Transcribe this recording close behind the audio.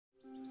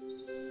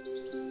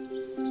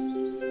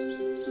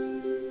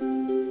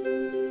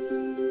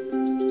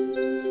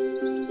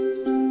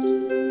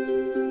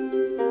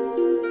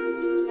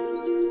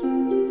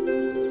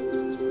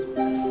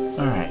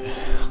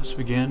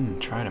begin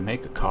and try to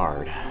make a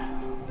card.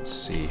 Let's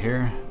see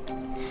here.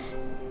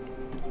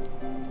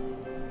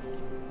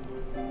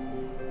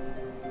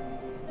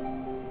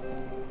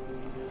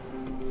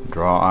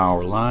 Draw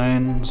our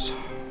lines.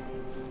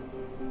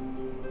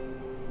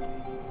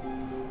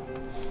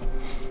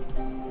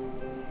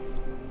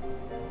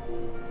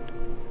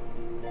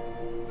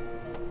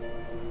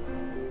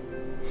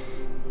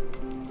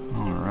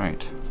 All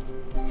right.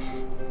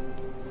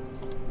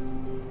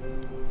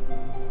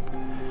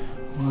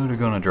 What are we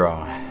gonna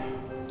draw?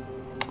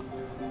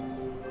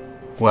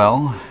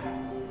 Well,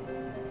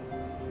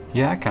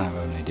 yeah, I kind of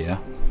have an idea.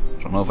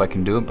 Don't know if I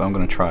can do it, but I'm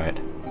gonna try it.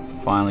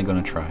 Finally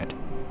gonna try it.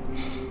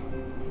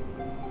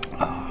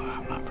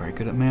 I'm not very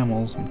good at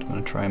mammals. I'm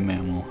gonna try a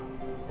mammal.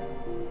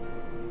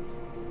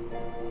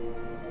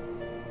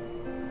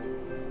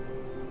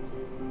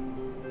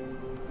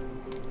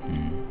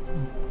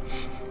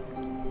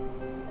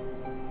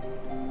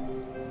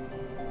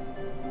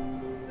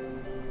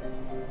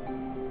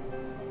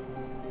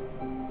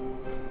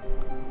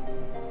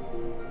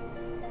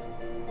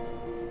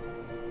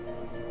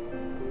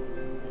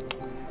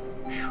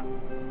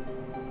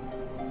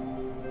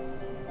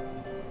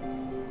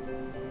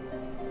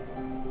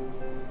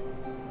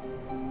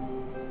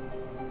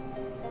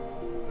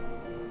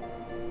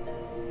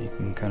 You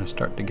can kind of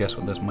start to guess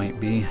what this might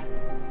be. I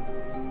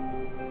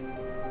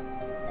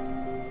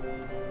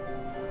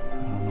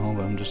don't know,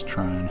 but I'm just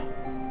trying.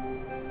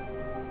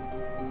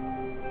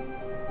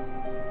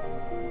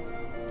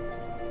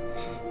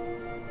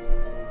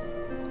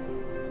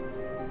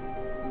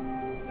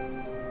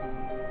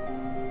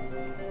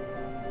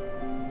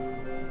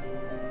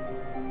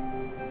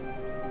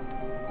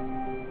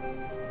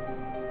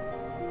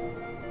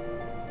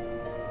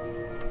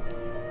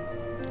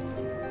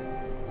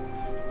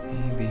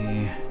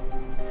 Maybe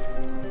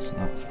it's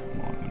not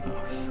long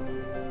enough.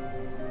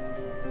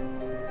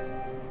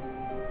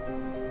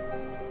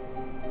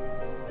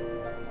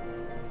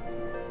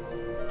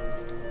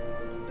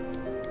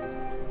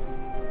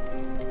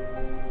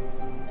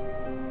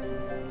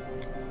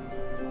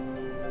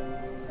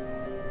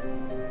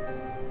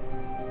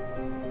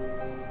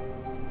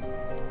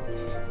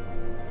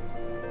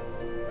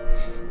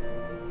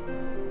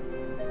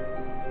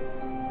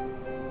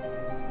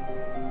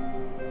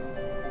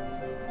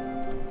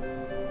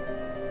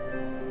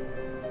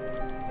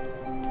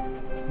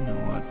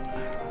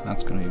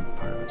 That's going to be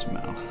part of its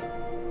mouth.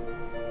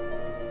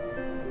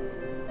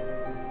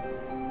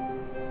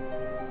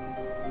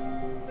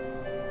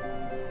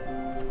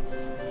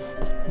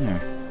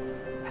 There.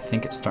 I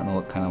think it's starting to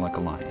look kind of like a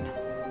lion.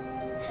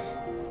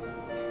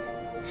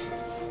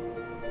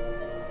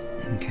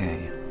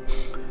 Okay.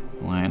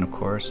 Lion, of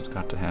course, has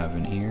got to have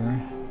an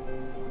ear.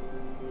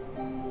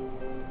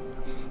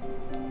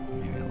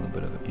 Maybe a little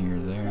bit of an ear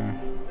there.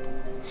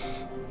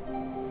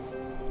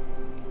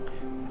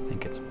 I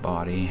think its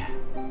body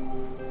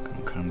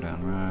come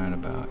down right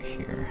about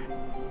here.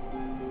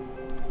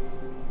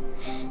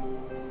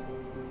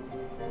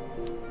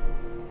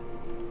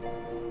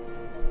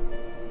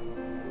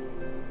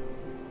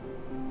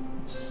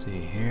 Let's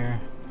see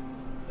here.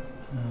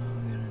 We're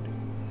gonna do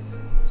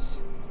this.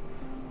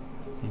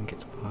 I think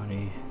its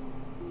body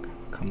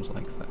comes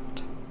like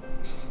that.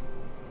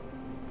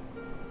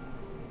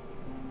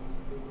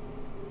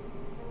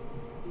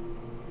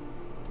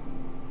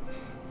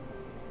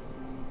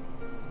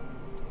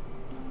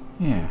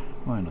 Yeah,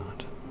 why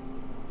not?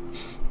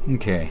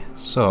 Okay,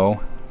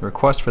 so the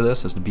request for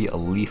this is to be a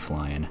leaf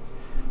lion.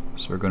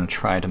 So we're going to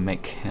try to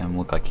make him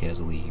look like he has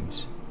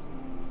leaves.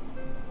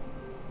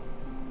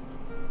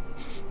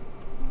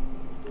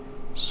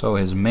 So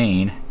his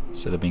mane,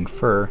 instead of being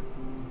fur,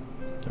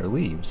 they're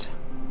leaves.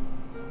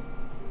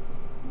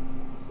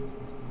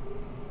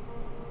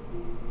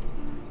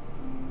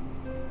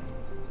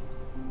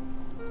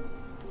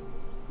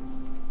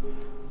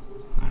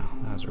 Wow,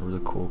 that was a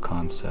really cool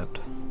concept.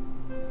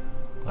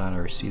 Glad I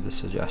received the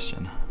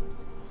suggestion.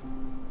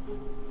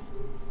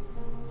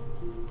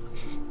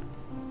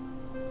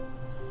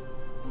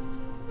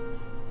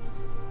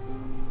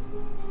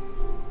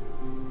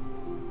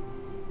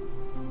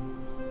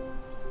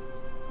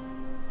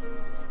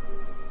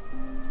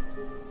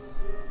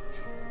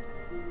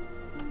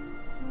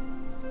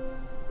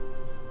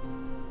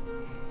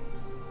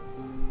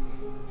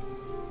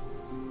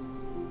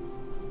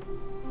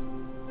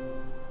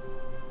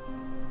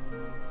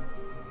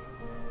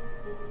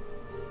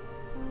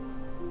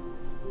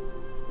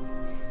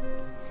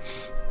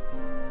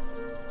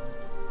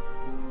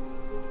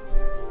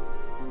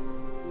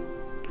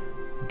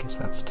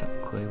 That's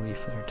technically a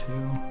leaf there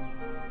too.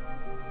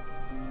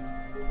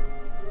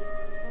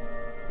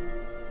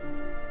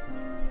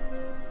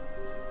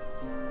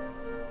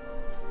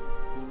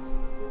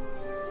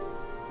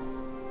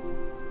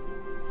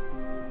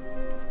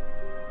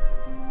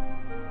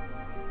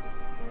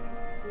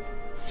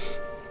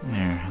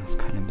 There, that's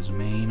kind of his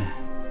mane.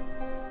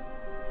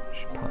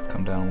 Should probably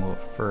come down a little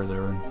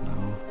further.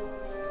 No.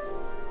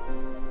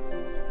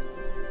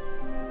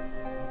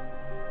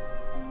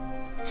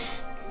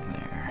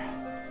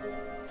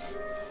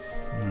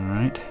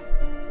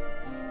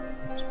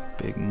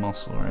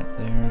 also right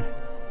there.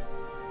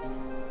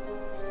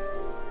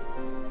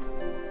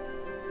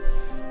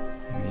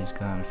 Maybe he's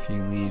got a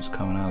few leaves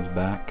coming out his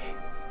back.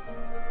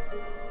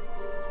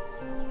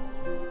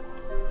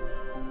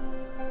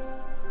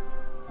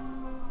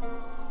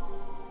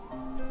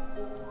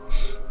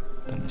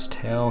 Then his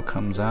tail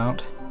comes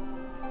out.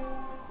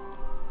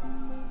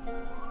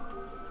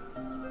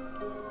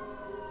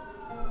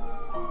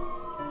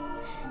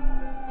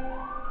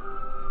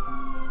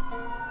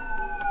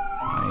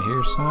 I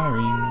hear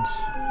sirens.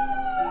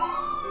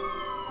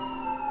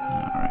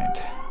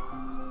 Alright.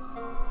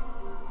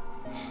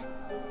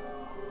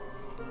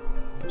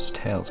 His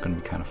tail's gonna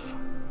be kind of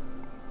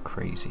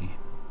crazy.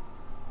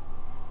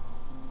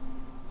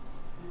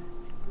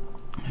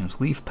 There's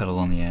leaf petals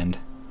on the end,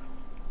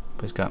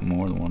 but he's got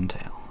more than one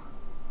tail.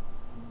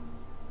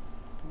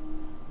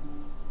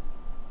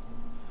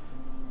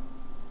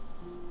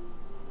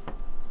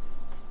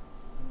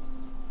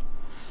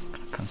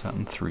 Comes out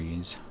in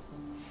threes.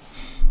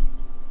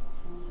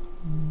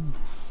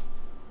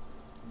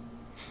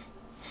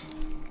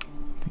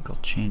 I think I'll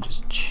change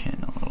his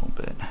chin a little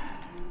bit.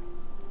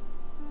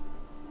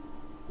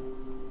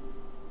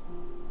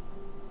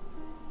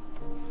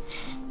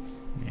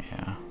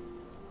 Yeah.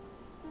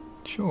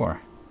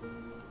 Sure.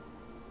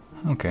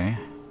 Okay.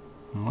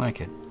 I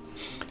like it.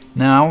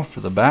 Now,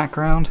 for the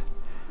background,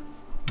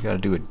 we gotta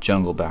do a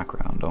jungle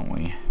background, don't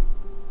we?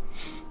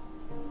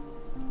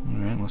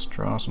 Alright, let's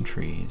draw some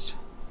trees.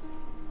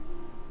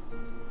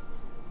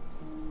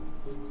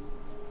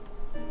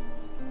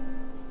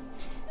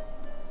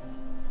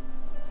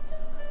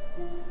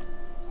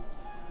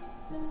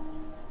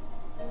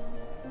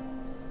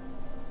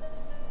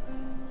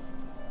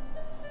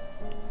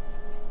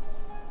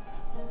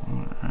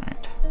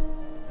 Alright.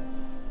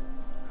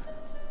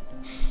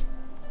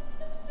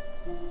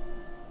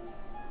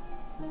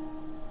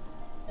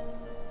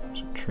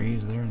 Some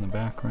trees there in the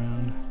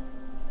background.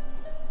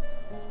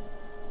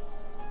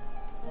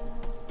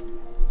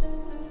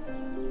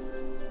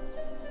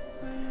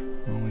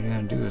 All we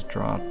gotta do is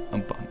draw a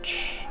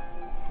bunch.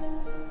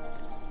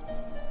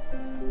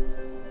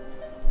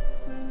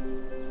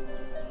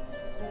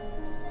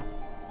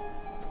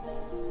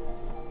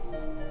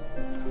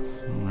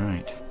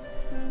 Alright.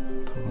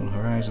 Put a little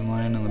horizon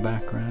line in the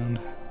background.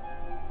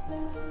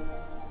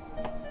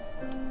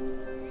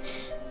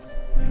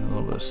 Maybe a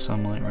little bit of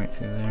sunlight right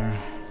through there.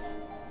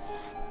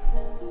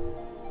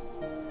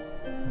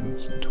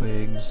 Roots and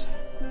twigs.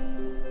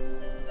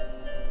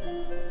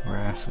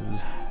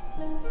 Grasses.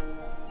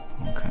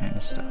 All kind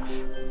of stuff.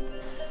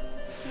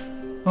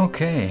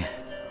 Okay.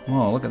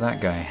 Well, look at that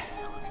guy.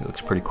 He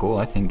looks pretty cool.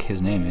 I think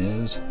his name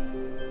is...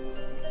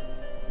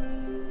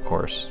 Of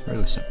course,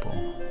 really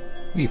simple.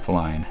 Leaf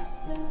line.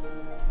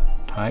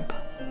 Type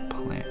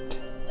plant.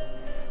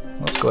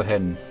 Let's go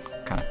ahead and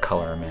kind of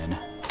color him in.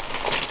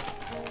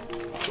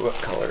 See what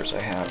colors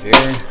I have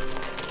here.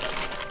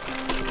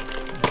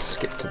 Let's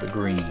skip to the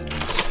greens.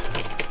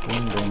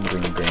 Green, green,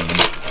 green, green.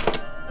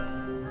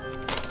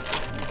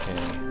 Okay.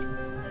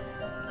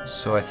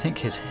 So I think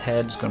his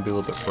head's going to be a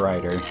little bit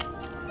brighter.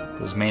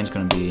 His mane's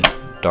going to be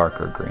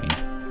darker green.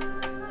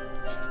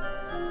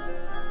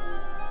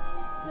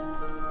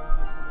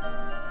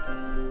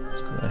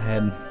 Let's go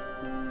ahead.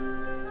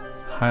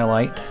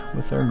 Highlight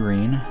with our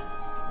green.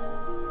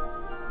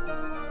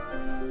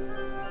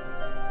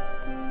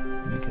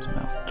 Make his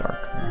mouth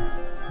darker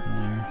in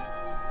there.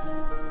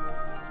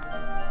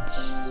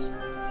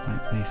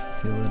 Slightly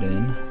fill it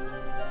in.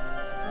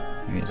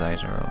 Maybe his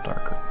eyes are a little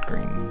darker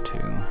green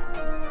too.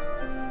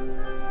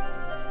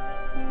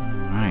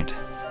 Alright.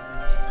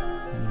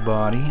 His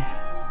body.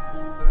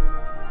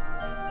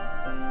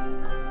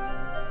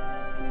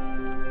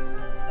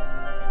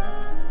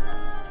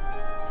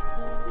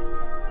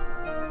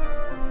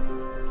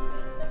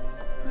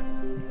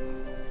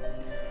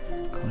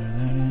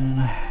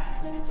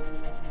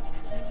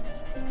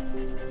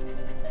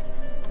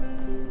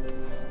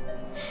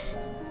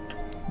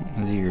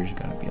 His ears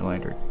gotta be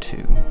lighter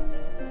too.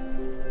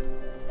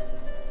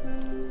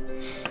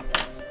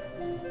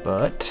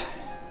 But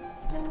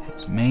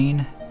his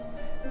mane,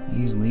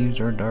 these leaves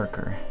are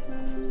darker.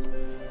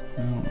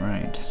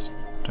 Alright,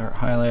 start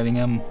highlighting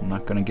them. I'm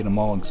not gonna get them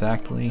all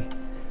exactly.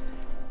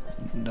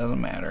 Doesn't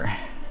matter.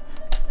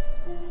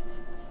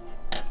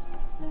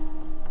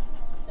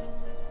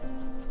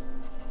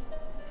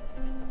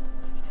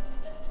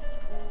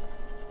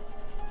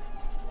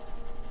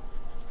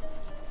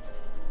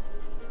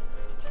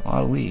 A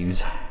lot of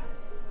leaves.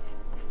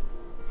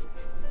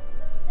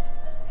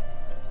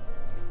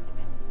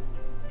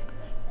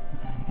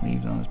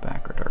 Leaves on his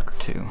back are darker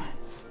too.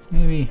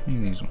 Maybe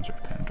these ones are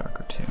kind of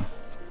darker too.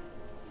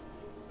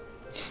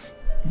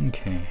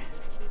 Okay.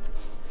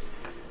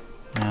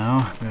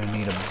 Now I'm gonna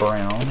need a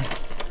brown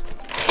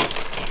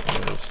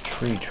for those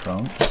tree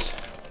trunks.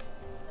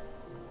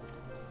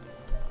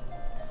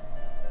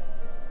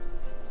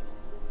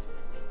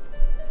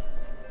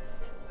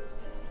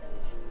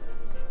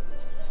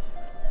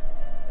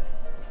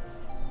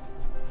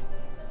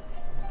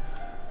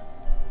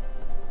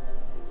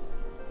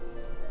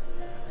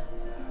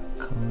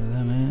 Color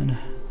them in.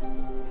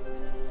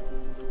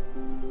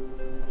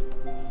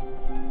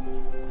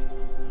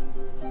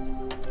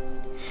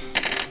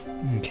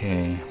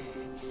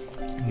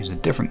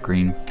 different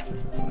green for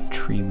the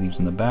tree leaves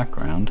in the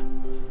background.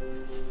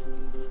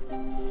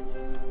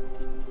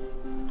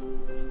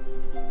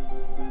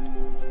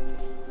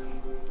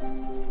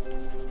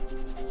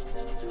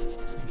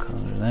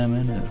 Color them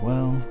in as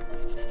well.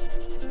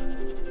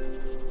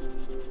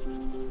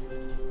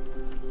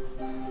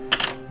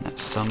 That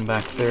sun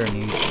back there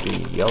needs to be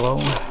yellow.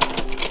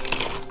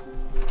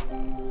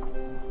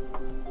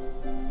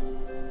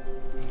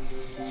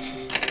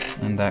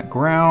 And that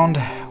ground,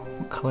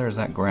 what color is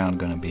that ground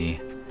going to be?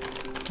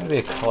 Maybe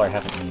a color I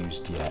haven't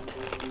used yet.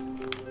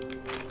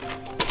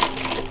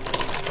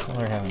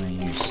 Color I haven't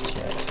used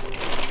yet.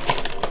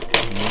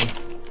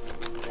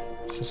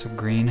 Is this a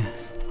green?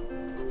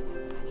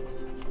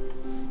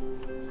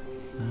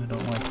 I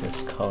don't like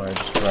this color,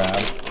 it's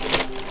drab.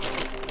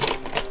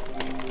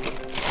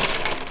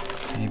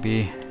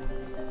 Maybe.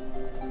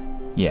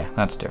 Yeah,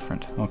 that's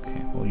different.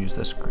 Okay, we'll use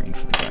this green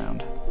for the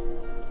ground.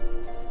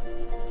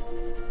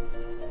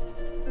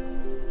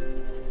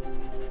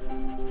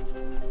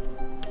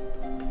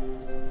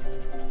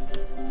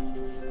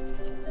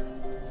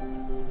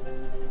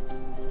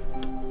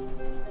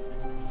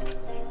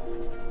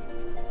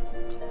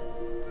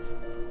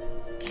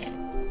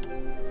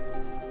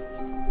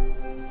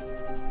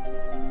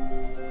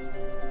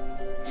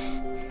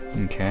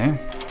 Okay,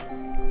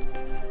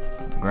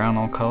 the ground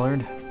all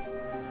colored.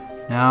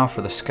 Now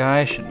for the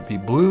sky, should it be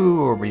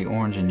blue or be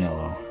orange and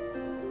yellow?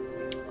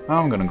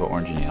 I'm gonna go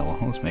orange and yellow.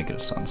 Let's make it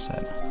a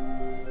sunset.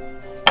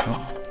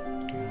 Oh,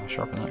 I'll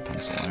sharpen that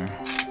pencil there.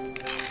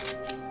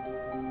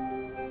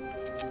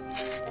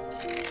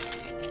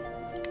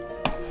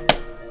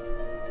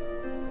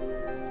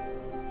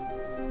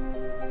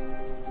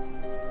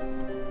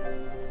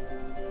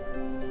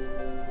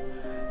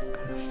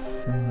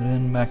 Fill it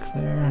in back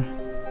there.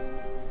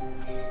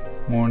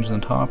 Orange on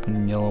the top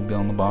and yellow will be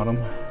on the bottom.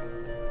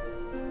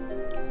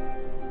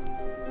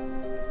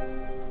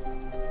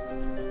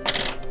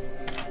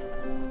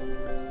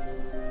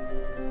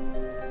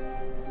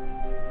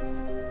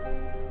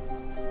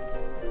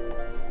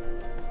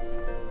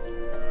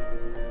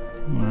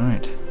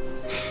 Alright.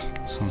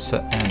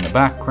 Sunset in the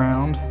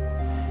background.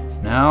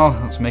 Now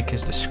let's make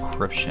his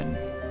description.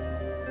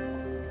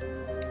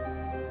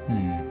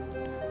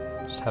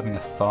 Just having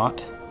a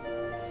thought.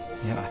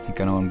 Yeah, I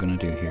think I know what I'm gonna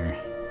do here.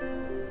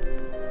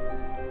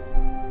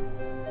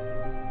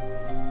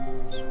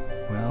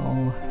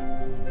 Well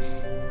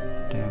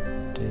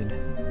adapted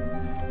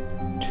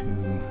to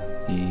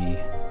the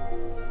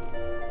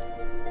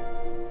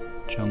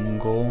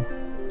jungle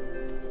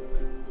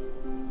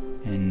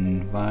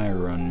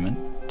environment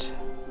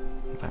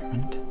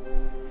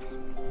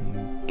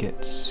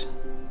gets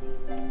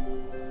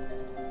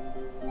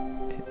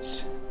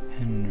its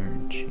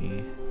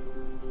energy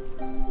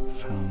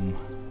from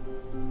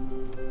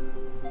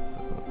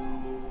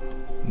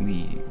the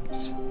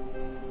leaves.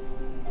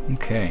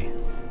 Okay,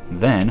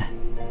 then,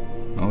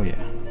 oh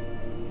yeah,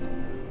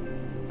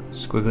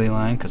 squiggly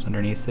line, because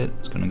underneath it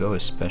is going to go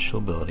his special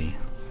ability.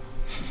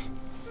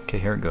 Okay,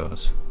 here it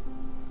goes.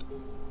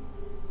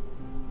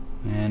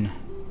 And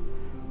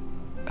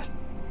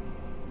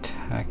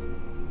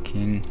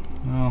attacking,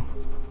 well,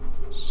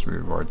 let's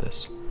reward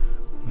this.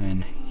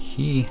 When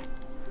he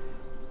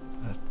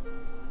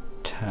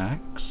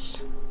attacks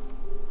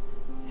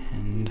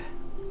and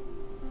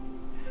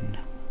an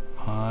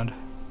odd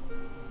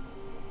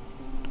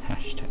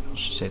hashtag,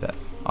 let's just say that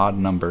odd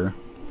number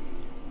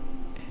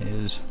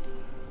is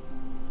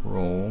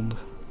rolled,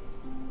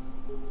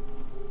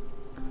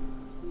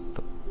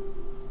 the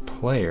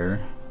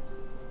player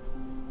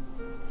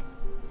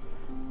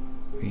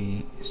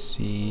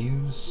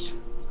receives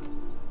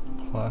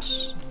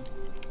plus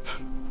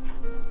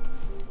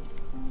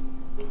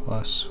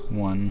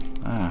 1.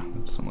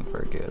 That doesn't look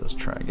very good. Let's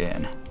try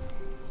again.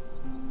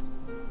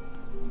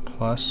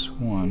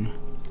 +1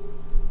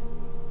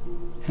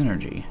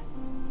 energy.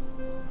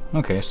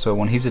 Okay, so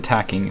when he's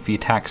attacking, if he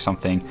attacks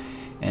something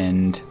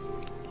and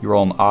you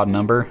roll an odd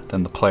number,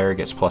 then the player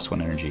gets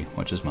 +1 energy,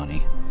 which is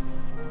money.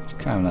 It's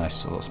kind of a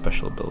nice little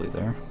special ability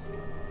there.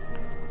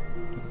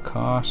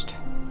 Cost,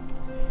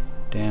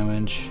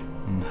 damage,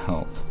 and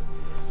health.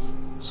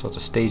 So it's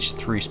a stage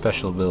 3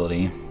 special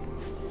ability.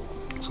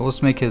 So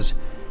let's make it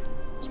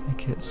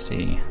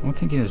see. I'm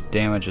thinking his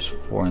damage is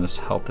 4 and his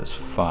health is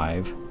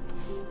 5.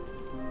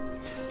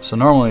 So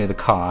normally the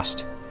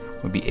cost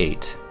would be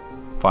 8.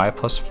 5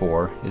 plus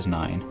 4 is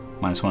 9.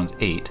 Minus 1 is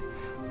 8.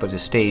 But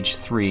it's a stage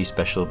 3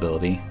 special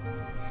ability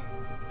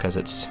because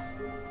it's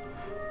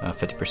a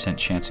 50%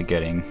 chance of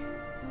getting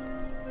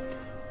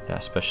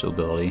that special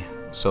ability.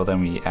 So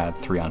then we add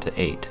 3 onto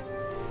 8.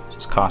 So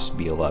its cost would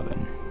be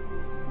 11.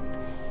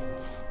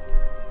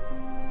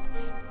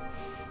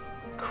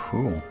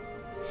 Cool.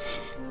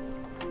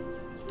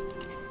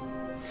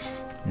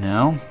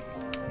 Now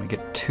we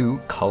get to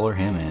color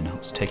him in.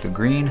 Let's take a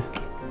green.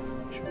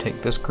 Should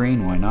take this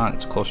green, why not?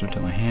 It's closer to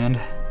my hand.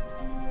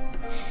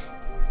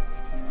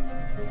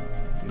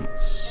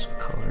 Let's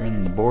color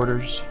in the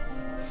borders.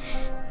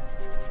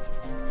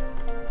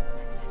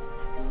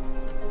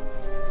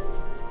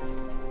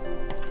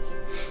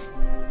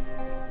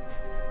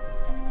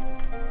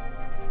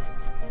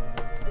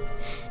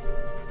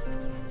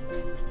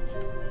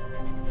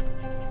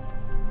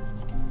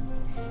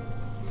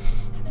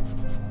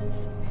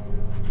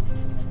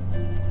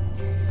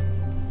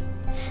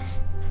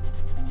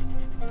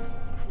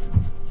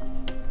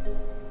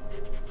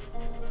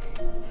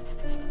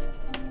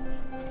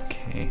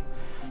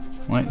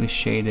 completely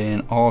shade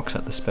in all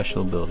except the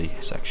special ability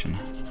section.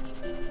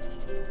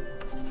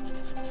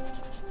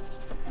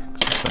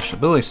 The special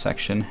ability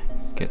section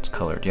gets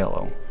colored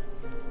yellow.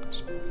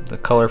 The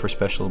color for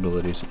special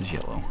abilities is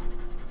yellow.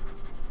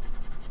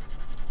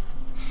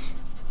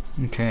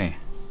 Okay,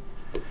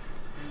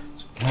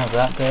 so we have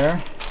that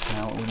there.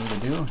 Now what we need to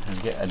do is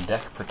get a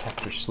deck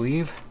protector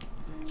sleeve,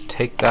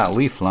 take that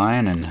leaf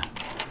line and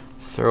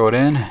throw it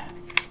in,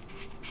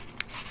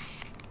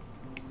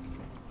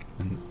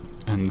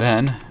 and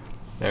then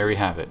there we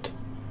have it.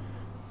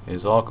 It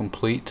is all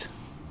complete.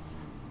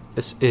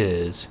 This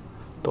is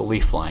the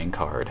leaf line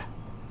card.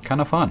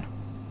 Kind of fun.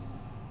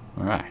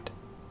 Alright.